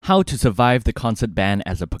How to survive the concert band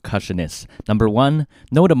as a percussionist. Number 1,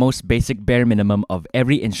 know the most basic bare minimum of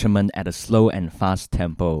every instrument at a slow and fast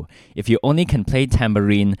tempo. If you only can play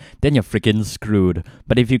tambourine, then you're freaking screwed.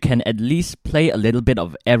 But if you can at least play a little bit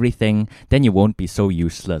of everything, then you won't be so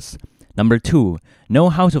useless. Number 2, know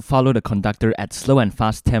how to follow the conductor at slow and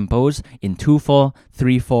fast tempos in 2/4,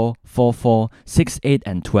 3/4, 4/4, 6/8,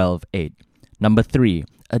 and 12/8. Number 3,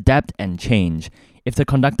 adapt and change. If the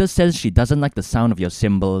conductor says she doesn't like the sound of your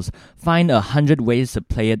cymbals, find 100 ways to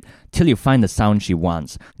play it till you find the sound she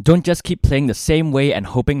wants. Don't just keep playing the same way and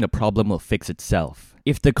hoping the problem will fix itself.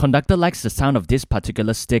 If the conductor likes the sound of this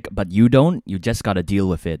particular stick but you don't, you just gotta deal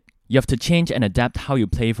with it. You have to change and adapt how you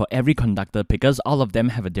play for every conductor because all of them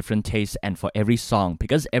have a different taste, and for every song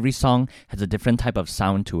because every song has a different type of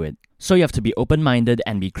sound to it. So you have to be open-minded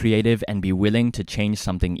and be creative and be willing to change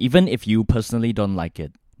something even if you personally don't like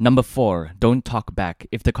it. Number 4, don't talk back.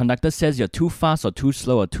 If the conductor says you're too fast or too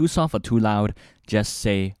slow or too soft or too loud, just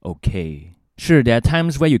say okay. Sure, there are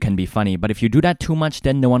times where you can be funny, but if you do that too much,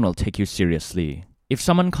 then no one will take you seriously. If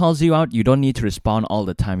someone calls you out, you don't need to respond all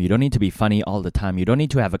the time. You don't need to be funny all the time. You don't need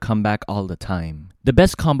to have a comeback all the time. The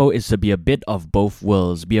best combo is to be a bit of both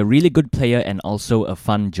worlds. Be a really good player and also a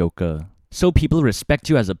fun joker. So people respect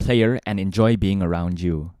you as a player and enjoy being around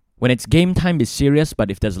you. When it's game time, be serious,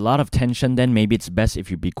 but if there's a lot of tension, then maybe it's best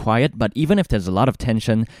if you be quiet. But even if there's a lot of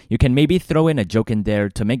tension, you can maybe throw in a joke in there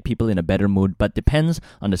to make people in a better mood, but depends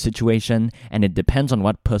on the situation, and it depends on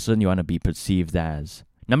what person you want to be perceived as.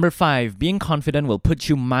 Number 5, being confident will put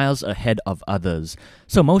you miles ahead of others.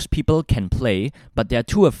 So most people can play, but they're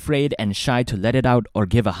too afraid and shy to let it out or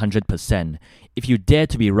give 100%. If you dare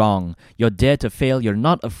to be wrong, you're dare to fail, you're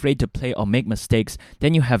not afraid to play or make mistakes,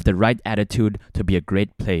 then you have the right attitude to be a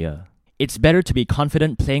great player. It's better to be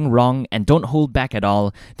confident playing wrong and don't hold back at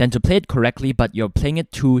all than to play it correctly but you're playing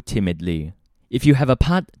it too timidly. If you have a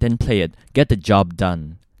part, then play it. Get the job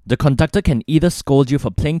done. The conductor can either scold you for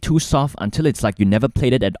playing too soft until it's like you never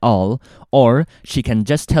played it at all, or she can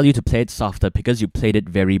just tell you to play it softer because you played it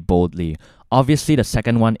very boldly. Obviously, the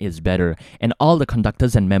second one is better, and all the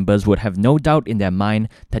conductors and members would have no doubt in their mind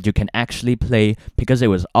that you can actually play because it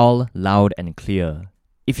was all loud and clear.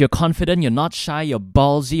 If you're confident, you're not shy, you're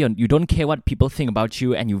ballsy, and you don't care what people think about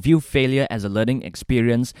you, and you view failure as a learning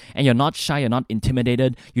experience, and you're not shy, you're not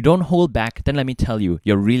intimidated, you don't hold back, then let me tell you,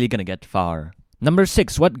 you're really gonna get far. Number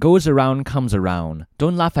 6, what goes around comes around.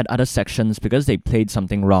 Don't laugh at other sections because they played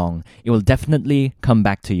something wrong. It will definitely come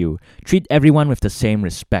back to you. Treat everyone with the same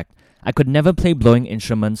respect. I could never play blowing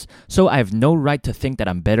instruments, so I have no right to think that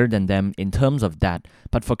I'm better than them in terms of that.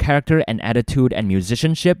 But for character and attitude and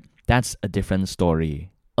musicianship, that's a different story.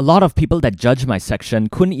 A lot of people that judge my section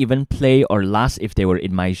couldn't even play or last if they were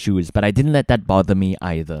in my shoes, but I didn't let that bother me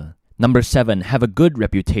either. Number 7, have a good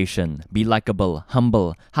reputation. Be likable,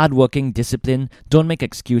 humble, hardworking, disciplined, don't make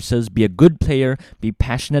excuses, be a good player, be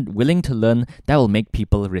passionate, willing to learn, that will make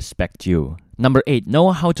people respect you. Number 8,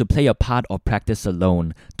 know how to play your part or practice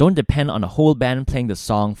alone. Don't depend on a whole band playing the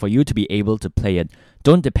song for you to be able to play it.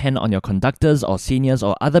 Don't depend on your conductors or seniors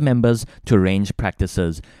or other members to arrange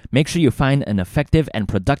practices. Make sure you find an effective and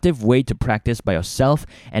productive way to practice by yourself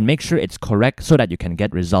and make sure it's correct so that you can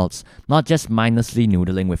get results, not just mindlessly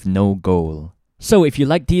noodling with no goal. So if you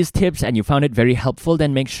like these tips and you found it very helpful,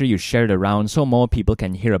 then make sure you share it around so more people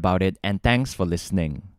can hear about it, and thanks for listening.